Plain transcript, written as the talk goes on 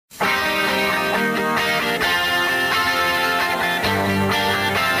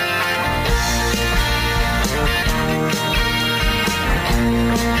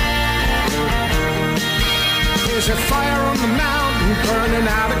There's a fire on the mountain burning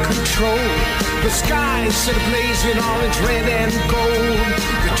out of control. The sky is set ablaze in orange, red, and gold.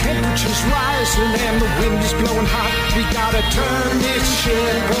 The temperature's rising and the wind is blowing hot. We gotta turn this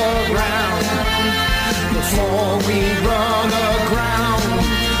ship around before we run aground.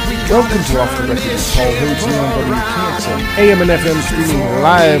 Welcome to Off the Record with Paul Hoods here on WKXL, AM and FM streaming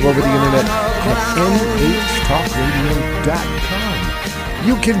live over the internet at nhtalkradio.com.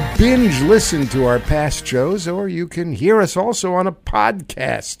 You can binge listen to our past shows, or you can hear us also on a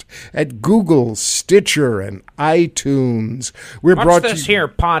podcast at Google, Stitcher, and iTunes. What's this here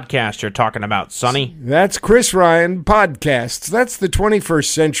podcast you're talking about, Sonny? That's Chris Ryan Podcasts. That's the 21st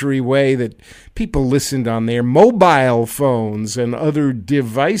century way that people listened on their mobile phones and other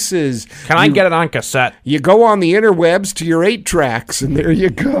devices. Can I get it on cassette? You go on the interwebs to your 8 tracks, and there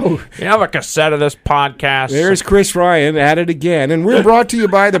you go. You have a cassette of this podcast? There's Chris Ryan at it again. And we're brought to you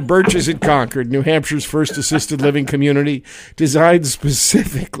by the Birches at Concord, New Hampshire's first assisted living community, designed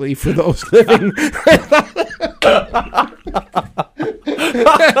specifically for those living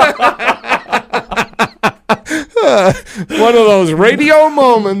one of those radio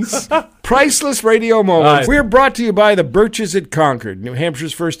moments. Priceless radio moments. We're brought to you by the Birches at Concord, New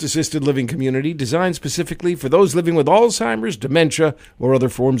Hampshire's first assisted living community, designed specifically for those living with Alzheimer's, dementia, or other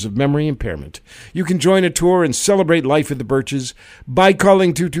forms of memory impairment. You can join a tour and celebrate life at the Birches by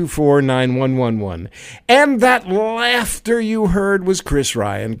calling 224-9111. And that laughter you heard was Chris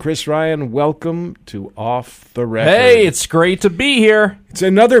Ryan. Chris Ryan, welcome to Off the Record. Hey, it's great to be here. It's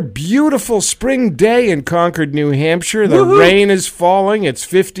another beautiful spring day in Concord, New Hampshire. The rain is falling. It's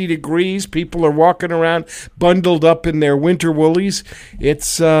 50 degrees. People are walking around bundled up in their winter woolies.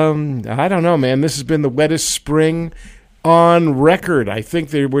 It's, I don't know, man. This has been the wettest spring on record. I think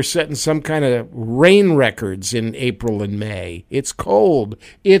they were setting some kind of rain records in April and May. It's cold.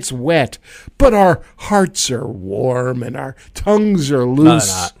 It's wet. But our hearts are warm and our tongues are loose.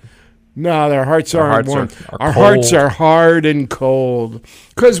 No, they're not. No, their hearts aren't warm. Our cold. hearts are hard and cold.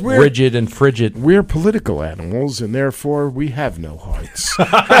 Because we're rigid and frigid. We're political animals, and therefore we have no hearts.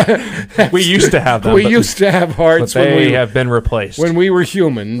 We used to have them. We used to have hearts. But they have been replaced. When we were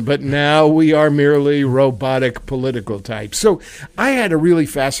human, but now we are merely robotic political types. So I had a really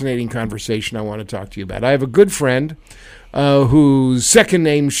fascinating conversation I want to talk to you about. I have a good friend whose second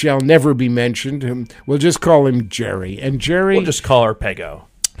name shall never be mentioned. We'll just call him Jerry. And Jerry... We'll just call her Pego.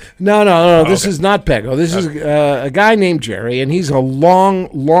 No. This is not Pego. This is a guy named Jerry, and he's a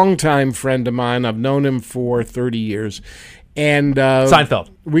long-time friend of mine. I've known him for 30 years. And Seinfeld.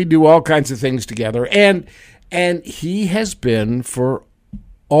 We do all kinds of things together. And he has been, for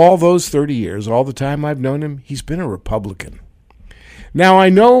all those 30 years, all the time I've known him, he's been a Republican. Now, I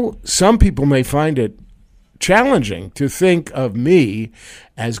know some people may find it challenging to think of me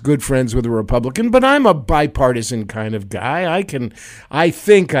as good friends with a Republican, but I'm a bipartisan kind of guy. I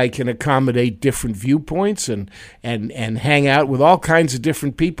think I can accommodate different viewpoints and hang out with all kinds of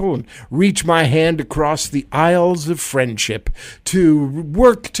different people and reach my hand across the aisles of friendship to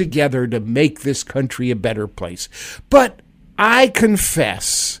work together to make this country a better place. But I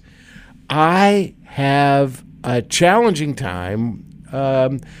confess, I have a challenging time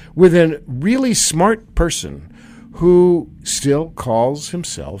with a really smart person who still calls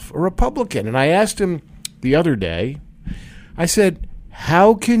himself a Republican. And I asked him the other day, I said,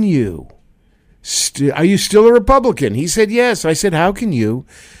 how can you, are you still a Republican? He said, yes. I said, how can you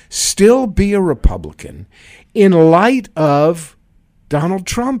still be a Republican in light of Donald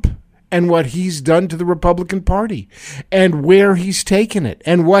Trump and what he's done to the Republican Party and where he's taken it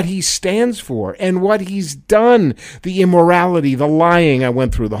and what he stands for and what he's done, the immorality, the lying. I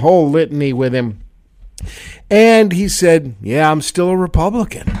went through the whole litany with him. And he said, yeah, I'm still a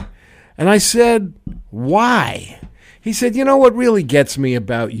Republican. And I said, why? He said, you know what really gets me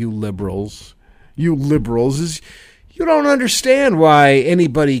about you liberals is you don't understand why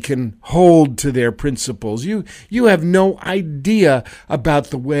anybody can hold to their principles. You have no idea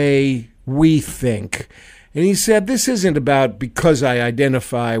about the way we think. And he said, this isn't about because I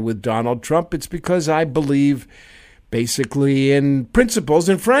identify with Donald Trump. It's because I believe basically in principles.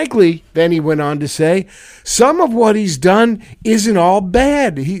 And frankly, then he went on to say, some of what he's done isn't all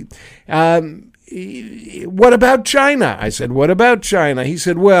bad. What about China? I said, what about China? He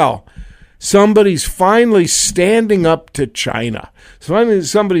said, well, somebody's finally standing up to China.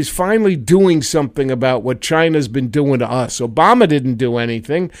 Somebody's finally doing something about what China's been doing to us. Obama didn't do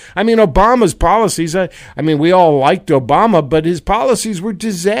anything. I mean, Obama's policies, I mean, we all liked Obama, but his policies were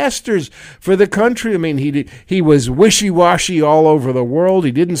disasters for the country. I mean, he was wishy-washy all over the world.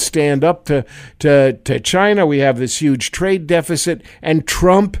 He didn't stand up to China. We have this huge trade deficit, and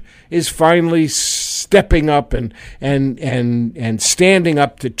Trump is finally stepping up and standing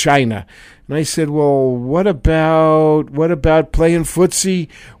up to China. And I said, well, what about playing footsie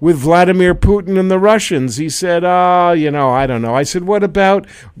with Vladimir Putin and the Russians? He said, I don't know. I said, what about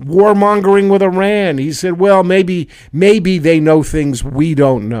warmongering with Iran? He said, well, maybe they know things we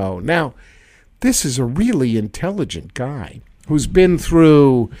don't know. Now, this is a really intelligent guy who's been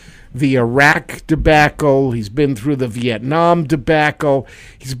through the Iraq debacle. He's been through the Vietnam debacle.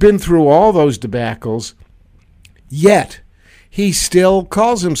 He's been through all those debacles. Yet, he still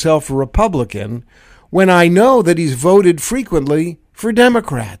calls himself a Republican when I know that he's voted frequently for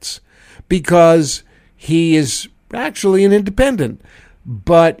Democrats because he is actually an independent.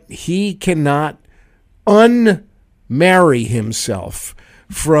 But he cannot unmarry himself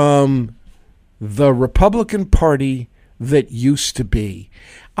from the Republican Party that used to be.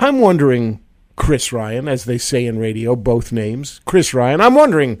 I'm wondering, Chris Ryan, as they say in radio, both names, Chris Ryan. I'm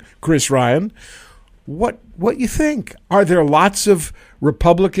wondering, Chris Ryan, what you think? Are there lots of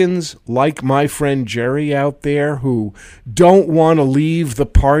Republicans like my friend Jerry out there who don't want to leave the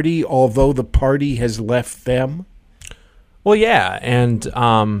party, although the party has left them? Well, yeah, and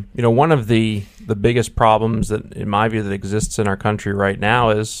one of the biggest problems that, in my view, that exists in our country right now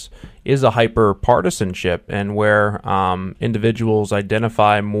is a hyper partisanship, and where individuals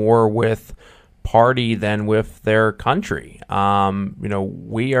identify more with party than with their country.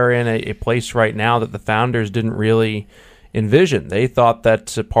 We are in a place right now that the founders didn't really envision. They thought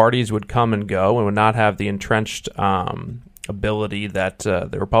that parties would come and go and would not have the entrenched ability that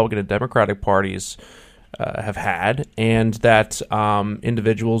the Republican and Democratic parties have had, and that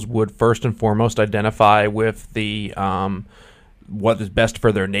individuals would first and foremost identify with the what is best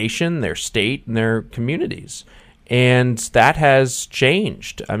for their nation, their state, and their communities. And that has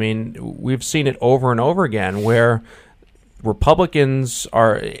changed. I mean, we've seen it over and over again where Republicans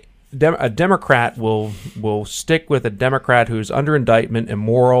are a Democrat will stick with a Democrat who's under indictment,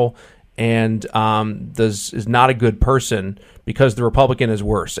 immoral, and is not a good person because the Republican is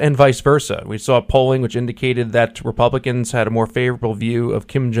worse, and vice versa. We saw polling which indicated that Republicans had a more favorable view of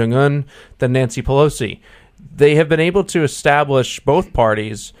Kim Jong-un than Nancy Pelosi. They have been able to establish, both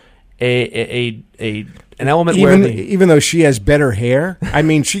parties, an element even though she has better hair. I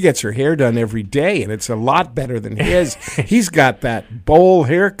mean, she gets her hair done every day, and it's a lot better than his. He's got that bowl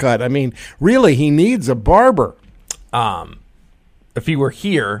haircut. I mean, really, he needs a barber. If he were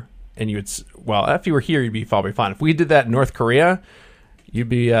here, if he were here, you'd be probably fine. If we did that in North Korea, you'd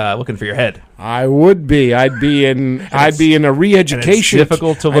be looking for your head. I would be. I'd be in a re-education. It's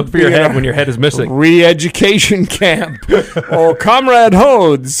difficult to look for your head when your head is missing. Re-education camp. Oh, Comrade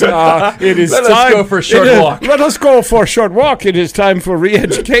Hodes, it is time. Let us go for a short walk. Let us go for a short walk. It is time for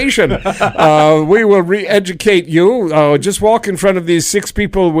re-education. We will re-educate you. Just walk in front of these 6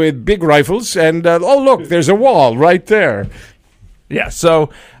 people with big rifles, and look, there's a wall right there. Yeah. So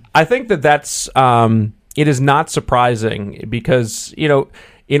I think that's. It is not surprising because,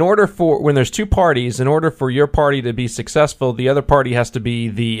 when there's 2 parties, in order for your party to be successful, the other party has to be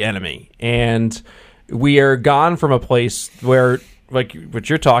the enemy. And we are gone from a place where, like what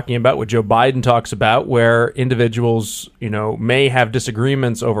you're talking about, what Joe Biden talks about, where individuals, may have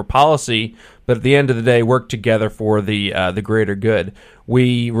disagreements over policy, but at the end of the day, work together for the greater good.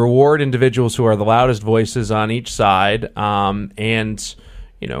 We reward individuals who are the loudest voices on each side, and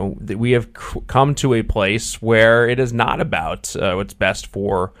we have come to a place where it is not about what's best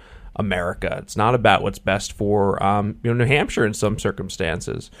for America. It's not about what's best for New Hampshire in some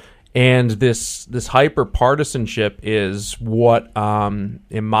circumstances. And this hyper partisanship is what,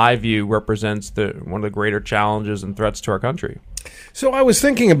 in my view, represents one of the greater challenges and threats to our country. So I was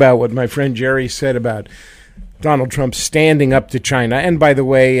thinking about what my friend Jerry said about Donald Trump standing up to China. And by the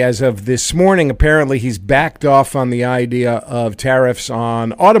way, as of this morning, apparently he's backed off on the idea of tariffs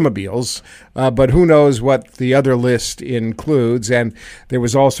on automobiles. But who knows what the other list includes. And there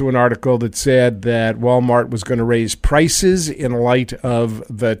was also an article that said that Walmart was going to raise prices in light of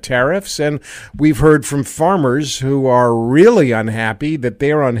the tariffs. And we've heard from farmers who are really unhappy, that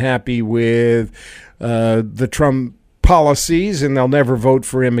they're unhappy with the Trump policies, and they'll never vote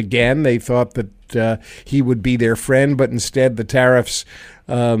for him again. They thought that he would be their friend, but instead the tariffs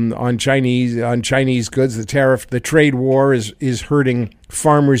on Chinese goods, the trade war is hurting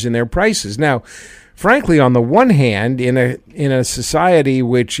farmers in their prices. Now, frankly, on the one hand, in a society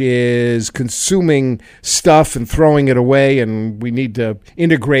which is consuming stuff and throwing it away, and we need to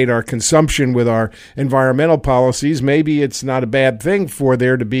integrate our consumption with our environmental policies, maybe it's not a bad thing for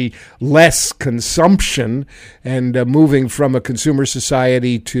there to be less consumption and moving from a consumer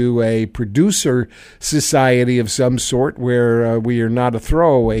society to a producer society of some sort, where we are not a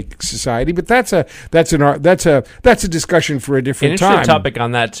throwaway society. But that's a discussion for a different time. An interesting topic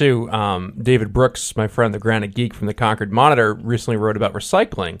on that too. David Brooks, my friend, the Granite Geek from the Concord Monitor, recently wrote about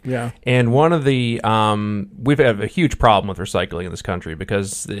recycling. Yeah. And one of the we've had a huge problem with recycling in this country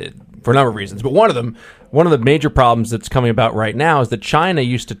because for a number of reasons, but one of the major problems that's coming about right now is that China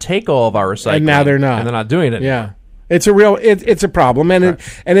used to take all of our recycling, and now they're not, and they're not doing it anymore. Yeah. It's a real it's a problem, and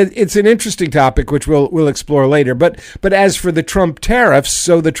it's an interesting topic which we'll explore later. But as for the Trump tariffs,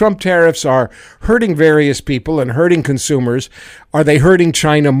 so the Trump tariffs are hurting various people and hurting consumers. Are they hurting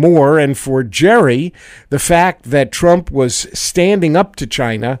China more? And for Jerry, the fact that Trump was standing up to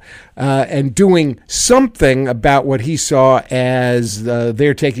China and doing something about what he saw as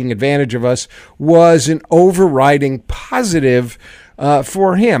they're taking advantage of us was an overriding positive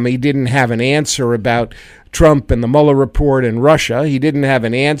for him. He didn't have an answer about Trump and the Mueller report and Russia. He didn't have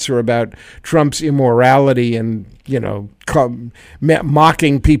an answer about Trump's immorality and,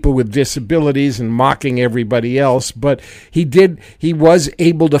 mocking people with disabilities and mocking everybody else. But he was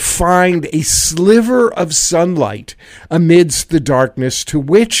able to find a sliver of sunlight amidst the darkness to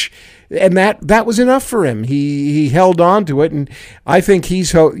which, and that was enough for him. He held on to it, and I think he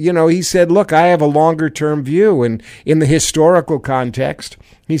said, look, I have a longer term view, and in the historical context,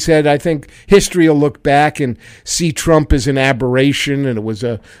 he said, I think history will look back and see Trump as an aberration, and it was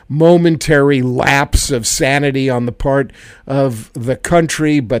a momentary lapse of sanity on the part of the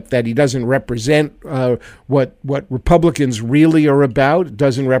country, but that he doesn't represent what Republicans really are about. It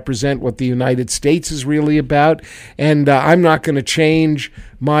doesn't represent what the United States is really about, and I'm not going to change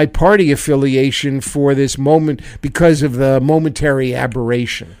my party affiliation for this moment because of the momentary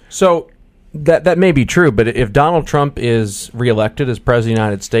aberration. So that may be true, but if Donald Trump is reelected as president of the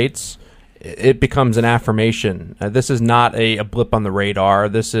United States, it becomes an affirmation. This is not a blip on the radar.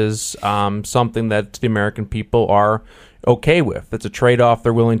 This is something that the American people are okay with. It's a trade-off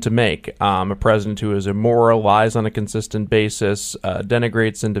they're willing to make. A president who is immoral, lies on a consistent basis,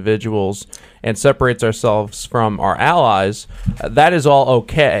 denigrates individuals, and separates ourselves from our allies. That is all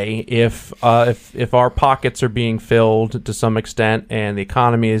okay if our pockets are being filled to some extent and the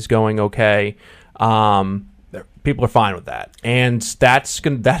economy is going okay. People are fine with that, and that's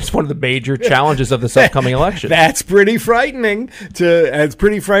one of the major challenges of this upcoming election. That's pretty frightening. It's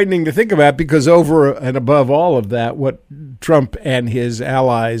pretty frightening to think about, because over and above all of that, what Trump and his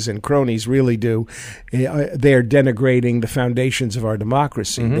allies and cronies really do, they are denigrating the foundations of our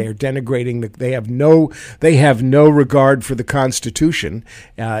democracy. Mm-hmm. They are denigrating. They have no regard for the Constitution,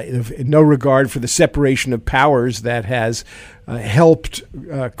 no regard for the separation of powers that has helped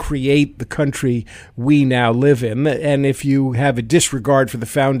create the country we now live in. And if you have a disregard for the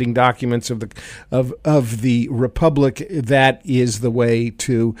founding documents of the republic, that is the way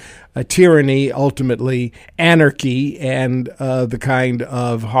to tyranny, ultimately anarchy, and the kind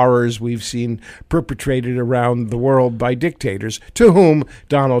of horrors we've seen perpetrated around the world by dictators, to whom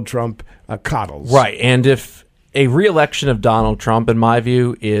Donald Trump coddles. Right, and if a re-election of Donald Trump, in my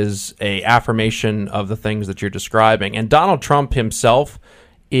view, is a affirmation of the things that you're describing. And Donald Trump himself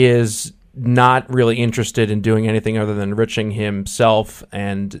is not really interested in doing anything other than enriching himself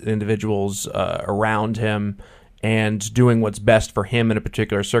and individuals around him and doing what's best for him in a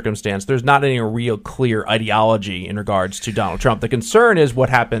particular circumstance. There's not any real clear ideology in regards to Donald Trump. The concern is what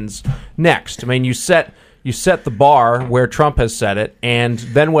happens next. I mean, you set the bar where Trump has set it, and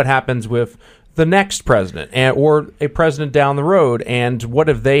then what happens with the next president or a president down the road, and what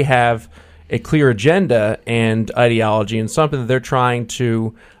if they have a clear agenda and ideology and something that they're trying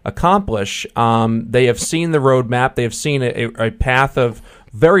to accomplish? They have seen the roadmap. They have seen a path of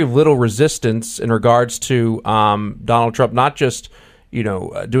very little resistance in regards to Donald Trump, not just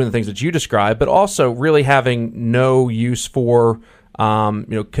doing the things that you described, but also really having no use for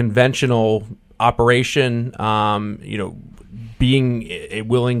conventional operation. Being a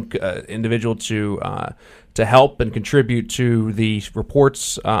willing individual to help and contribute to the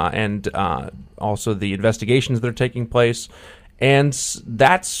reports and also the investigations that are taking place. And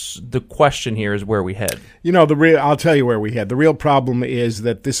that's the question here, is where we head. I'll tell you where we head. The real problem is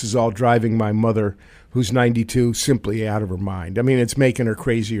that this is all driving my mother who's 92, simply out of her mind. I mean, it's making her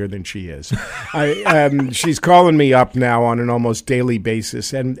crazier than she is. She's calling me up now on an almost daily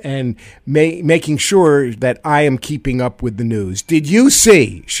basis and making sure that I am keeping up with the news. Did you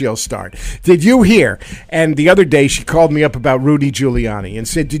see? She'll start. Did you hear? And the other day she called me up about Rudy Giuliani and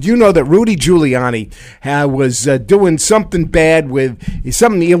said, did you know that Rudy Giuliani was doing something bad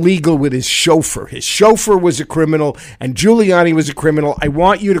something illegal with his chauffeur? His chauffeur was a criminal and Giuliani was a criminal. I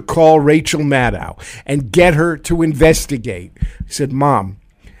want you to call Rachel Maddow and get her to investigate. I said, Mom,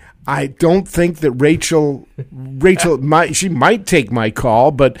 I don't think that Rachel, she might take my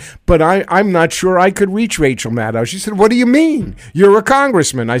call, but I'm not sure I could reach Rachel Maddow. She said, what do you mean? You're a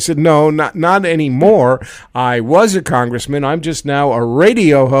congressman. I said, no, not anymore. I was a congressman. I'm just now a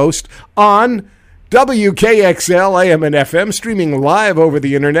radio host on WKXL AM and FM, streaming live over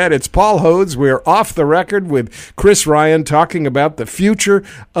the internet. It's Paul Hodes. We're off the record with Chris Ryan talking about the future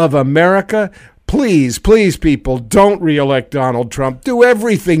of America. Please, please, people, don't reelect Donald Trump. Do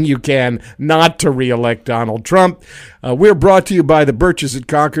everything you can not to reelect Donald Trump. We're brought to you by the Birches at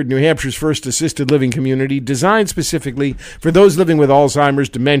Concord, New Hampshire's first assisted living community, designed specifically for those living with Alzheimer's,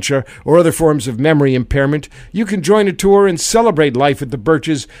 dementia, or other forms of memory impairment. You can join a tour and celebrate life at the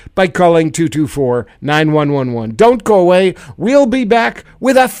Birches by calling 224-9111. Don't go away. We'll be back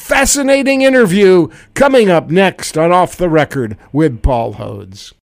with a fascinating interview coming up next on Off the Record with Paul Hodes.